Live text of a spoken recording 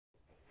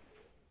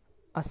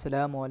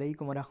আসসালামু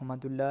আলাইকুম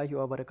রহমতুল্লাহি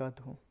ওয়া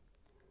বারাকাতুহু।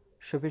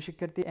 সুপ্রিয়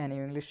শিক্ষার্থী এন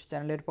ইংলিশ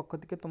চ্যানেলের পক্ষ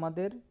থেকে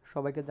তোমাদের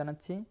সবাইকে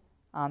জানাচ্ছি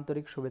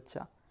আন্তরিক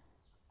শুভেচ্ছা।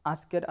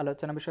 আজকের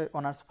আলোচনা বিষয়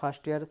honours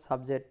first year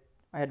subject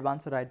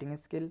advance writing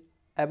skill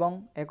এবং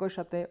একই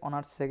সাথে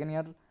honours second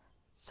year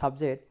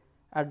subject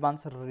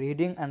advance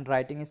reading and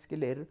writing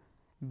স্কিলের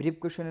ব্রিফ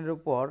কোশ্চেনের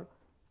উপর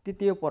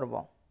তৃতীয় পর্ব।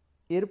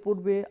 এর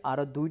পূর্বে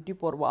আরও 2টি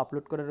পর্ব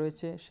আপলোড করা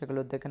রয়েছে,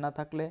 সেগুলো দেখে না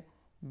থাকলে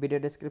ভিডিও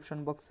ডেসক্রিপশন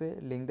বক্সে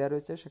লিঙ্ক দেওয়া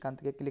রয়েছে, সেখান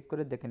থেকে ক্লিক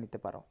করে দেখে নিতে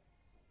পারো।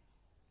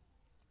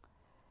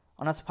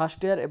 অনার্স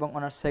ফার্স্ট ইয়ার এবং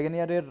অনার্স সেকেন্ড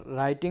ইয়ারের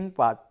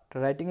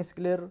রাইটিং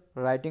স্কিলের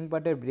রাইটিং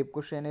পার্টের ব্রিফ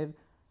কোশ্চেনের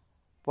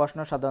প্রশ্ন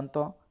সাধারণত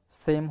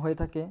সেম হয়ে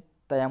থাকে,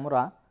 তাই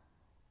আমরা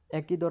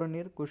একই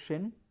ধরনের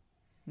কোশ্চেন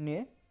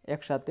নিয়ে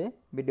একসাথে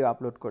ভিডিও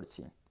আপলোড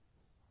করছি।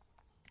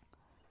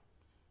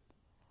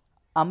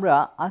 আমরা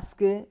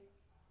আজকে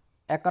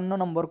 51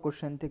 নম্বর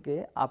কোশ্চেন থেকে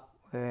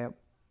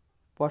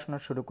প্রশ্ন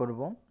শুরু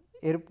করব।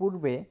 এর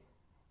পূর্বে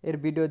এর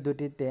ভিডিও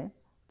দুটিতে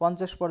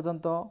 50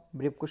 পর্যন্ত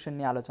ব্রিফ কোশ্চেন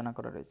নিয়ে আলোচনা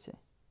করা রয়েছে।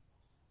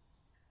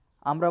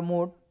 আমরা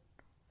মোট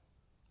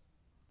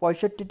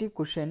 65টি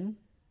কোশ্চেন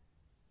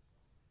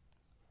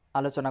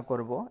আলোচনা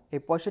করব।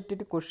 এই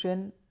 65টি কোশ্চেন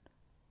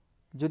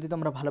যদি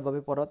তোমরা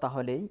ভালোভাবে পড়ো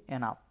তাহলেই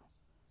এনাফ।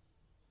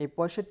 এই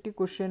 65টি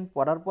কোশ্চেন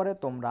পড়ার পরে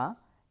তোমরা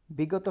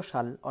বিগত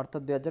সাল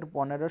অর্থাৎ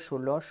 2015,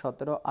 16,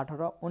 17,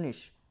 18, 19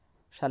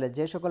 সালে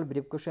যে সকল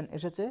ব্রিফ কোশ্চেন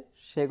এসেছে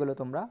সেগুলো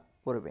তোমরা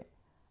পড়বে,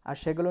 আর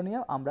সেগুলো নিয়ে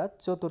আমরা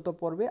চতুর্থ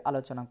পর্বে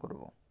আলোচনা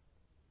করব।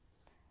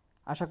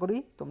 আশা করি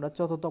তোমরা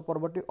চতুর্থ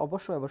পর্বটি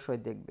অবশ্যই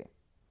দেখবে।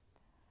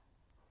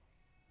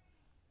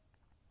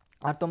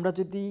 আর তোমরা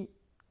যদি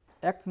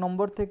 1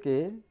 নম্বর থেকে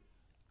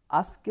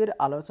আজকের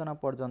আলোচনা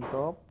পর্যন্ত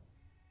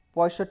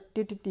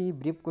 65টি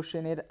ব্রিফ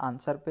কোশ্চেনের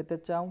আনসার পেতে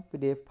চাও,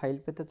 পিডিএফ ফাইল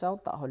পেতে চাও,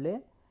 তাহলে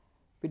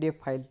পিডিএফ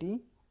ফাইলটি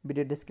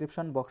ভিডিও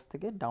ডেসক্রিপশন বক্স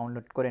থেকে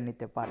ডাউনলোড করে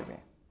নিতে পারবে।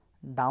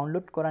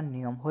 ডাউনলোড করার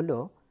নিয়ম হলো,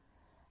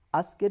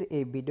 আজকের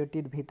এই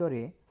ভিডিওটির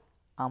ভিতরে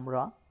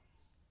আমরা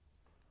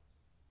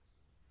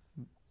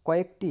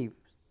কয়েকটি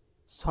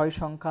 6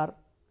 সংখ্যার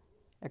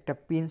একটা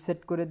পিন সেট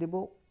করে দেব।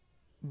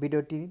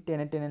 ভিডিওটি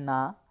টেনে না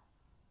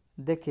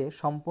দেখে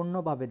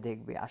সম্পূর্ণভাবে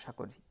দেখবে আশা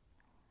করি।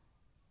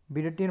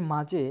 ভিডিওটির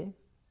মাঝে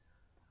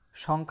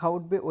সংখ্যা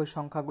উঠবে, ওই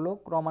সংখ্যাগুলো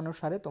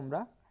ক্রমানুসারে তোমরা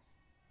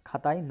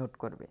খাতায় নোট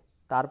করবে।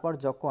 তারপর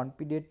যখন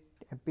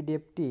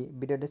পিডিএফটি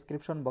ভিডিও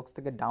ডেসক্রিপশন বক্স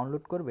থেকে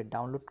ডাউনলোড করবে,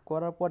 ডাউনলোড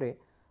করার পরে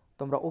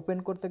তোমরা ওপেন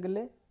করতে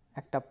গেলে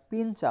একটা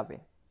পিন চাবে,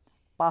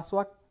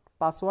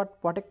 পাসওয়ার্ড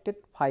প্রটেক্টেড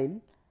ফাইল,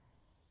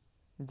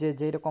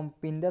 যেই রকম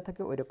পিন দেওয়া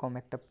থাকে ওই রকম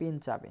একটা পিন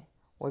চাবে।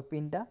 ওই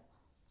পিনটা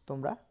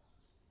তোমরা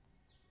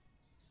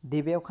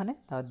দিবে ওখানে,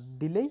 তা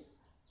দিলেই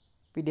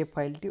পিডিএফ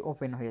ফাইলটি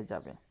ওপেন হয়ে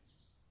যাবে।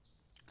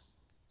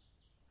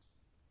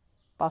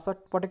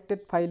 পাসওয়ার্ড প্রটেক্টেড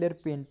ফাইলের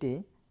পিনটি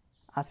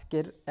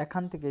আজকের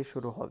এখান থেকেই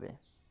শুরু হবে।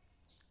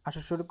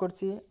 আসা শুরু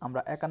করছি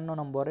আমরা 51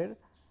 নম্বরের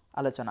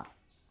আলোচনা।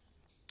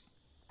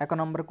 1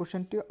 নম্বর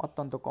কোশ্চেনটি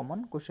অত্যন্ত কমন।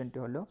 কোশ্চেনটি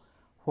হলো,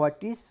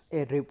 what is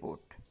a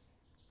report?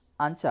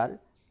 Answer,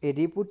 A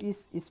report is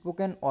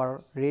spoken or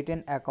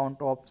written account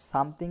of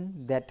something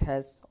that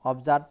has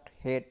observed,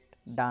 head,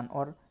 done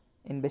or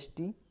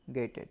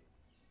investigated.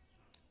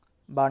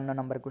 52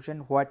 number question,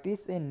 what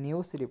is a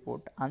news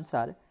report?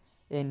 Answer,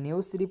 A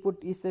news report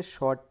is a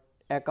short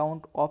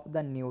account of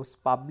the news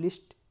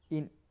published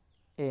in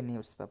a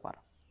news paper.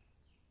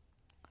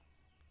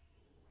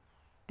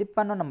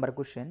 53 number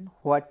question,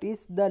 what is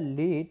the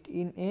lead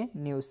in a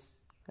news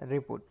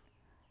report?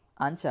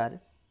 Answer,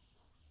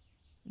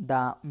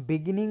 the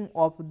beginning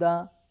of the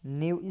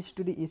new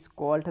story is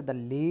called the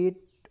lead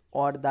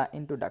or the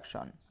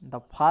introduction.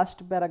 The first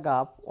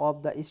paragraph of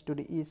the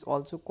story is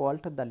also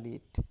called the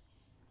lead.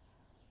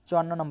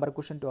 54 নম্বর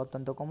কোশ্চেনটি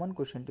অত্যন্ত common.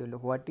 কোশ্চেনটি হলো,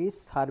 what is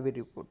survey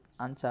report?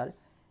 Answer,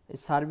 A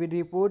survey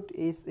report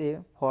is a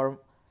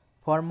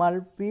formal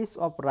piece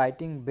of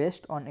writing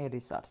based on a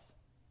research.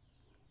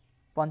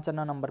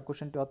 55 নম্বর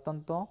কোশ্চেনটি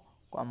অত্যন্ত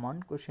common.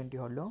 কোশ্চেনটি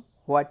হলো,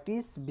 what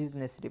is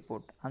business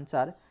report?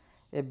 Answer,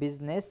 A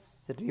business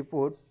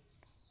report,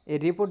 A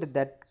report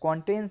that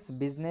contains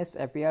business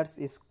affairs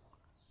is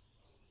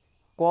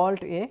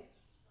called a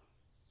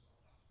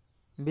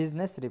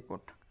business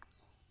report.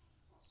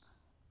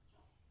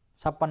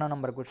 56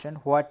 number question,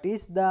 what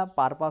is the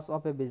purpose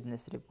of a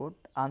business report?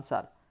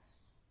 Answer,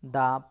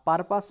 the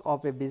purpose of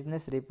a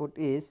business report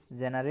is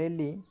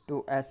generally to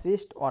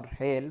assist or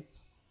help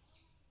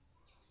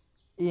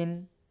in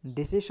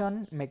decision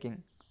making.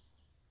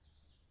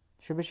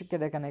 সুপ্রিয়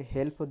শিক্ষার্থী, এখানে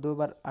help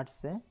দুবার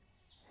আসছে,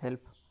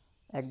 help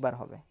একবার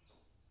হবে,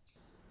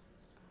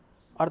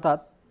 অর্থাৎ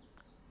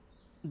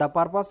the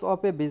purpose of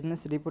a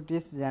business report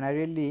is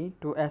generally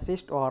to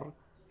assist or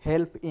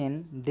help in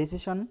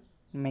decision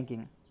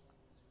making.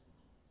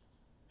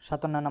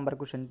 57 number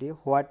question,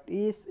 what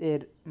is a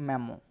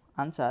memo?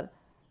 Answer,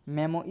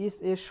 memo is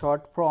a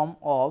short form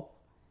of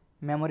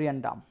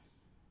memorandum.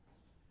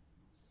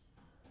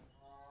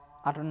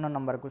 58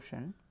 number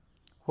question,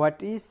 what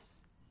is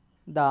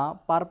the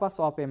purpose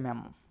of a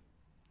memo?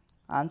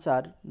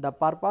 Answer, the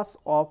purpose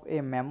of a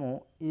memo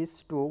is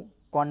to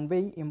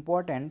convey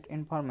important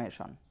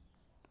information.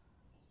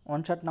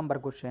 59 number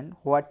question,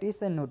 what is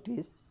a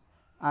notice?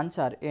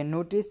 Answer, a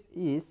notice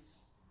is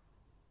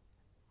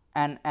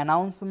an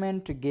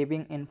announcement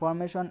giving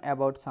information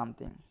about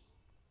something.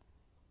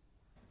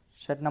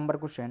 60 number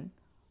question,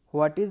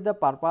 what is the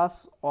purpose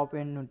of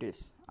a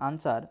notice?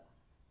 Answer,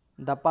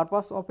 the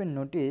purpose of a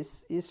notice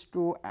is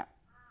to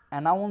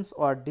announce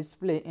or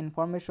display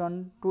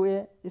information to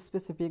a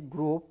specific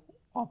group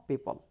of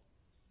people.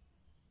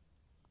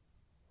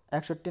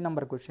 61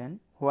 number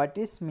question, what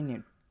is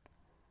minute?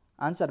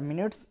 Answer,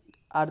 minutes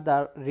are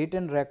the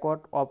written record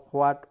of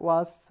what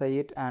was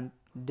said and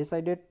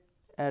decided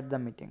at the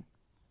meeting.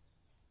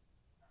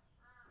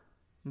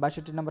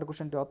 62 number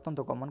কোশ্চেনটি অত্যন্ত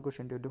common.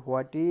 কোশ্চেনটি হল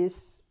what is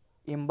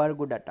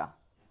embargo data?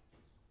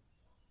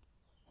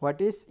 What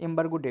is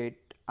embargo date?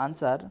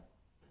 Answer,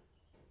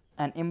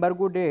 an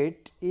embargo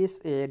date is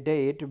a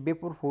date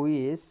before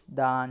which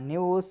the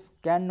news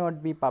cannot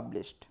be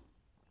published.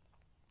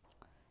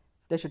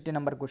 63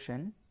 number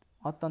question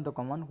অত্যন্ত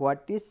common,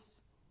 what is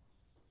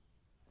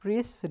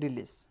press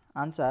release?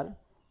 Answer,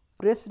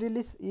 press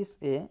release is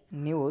a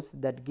news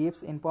that gives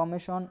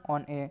information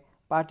on a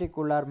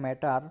particular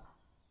matter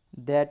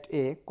that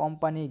a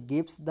company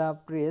gives the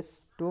press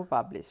to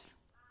publish.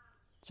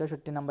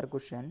 64 number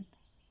question,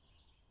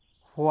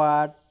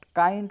 what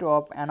kind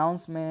of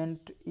announcement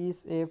is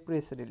a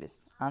press release?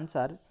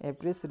 Answer, a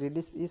press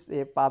release is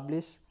a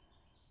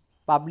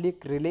public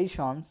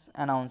relations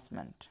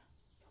announcement.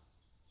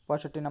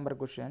 65 number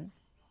question,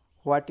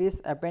 what is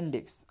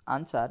appendix?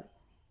 Answer,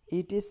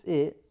 it is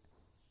a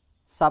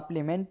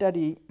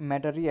supplementary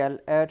material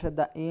at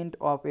the end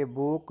of a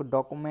book,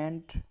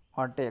 document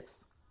or text.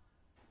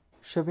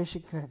 সবে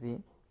শিক্ষার্থী,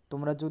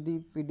 তোমরা যদি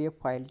PDF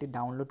ফাইলটি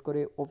download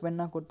করে open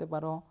না করতে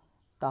পারো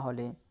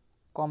তাহলে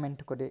কমেন্ট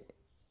করে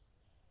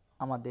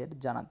আমাদের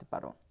জানাতে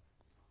পারো।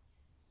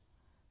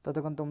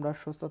 ততক্ষণ তোমরা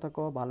সুস্থ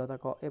থাকো, ভালো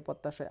থাকো, এই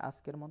প্রত্যাশায়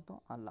আজকের মতো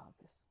আল্লাহ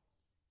হাফেজ।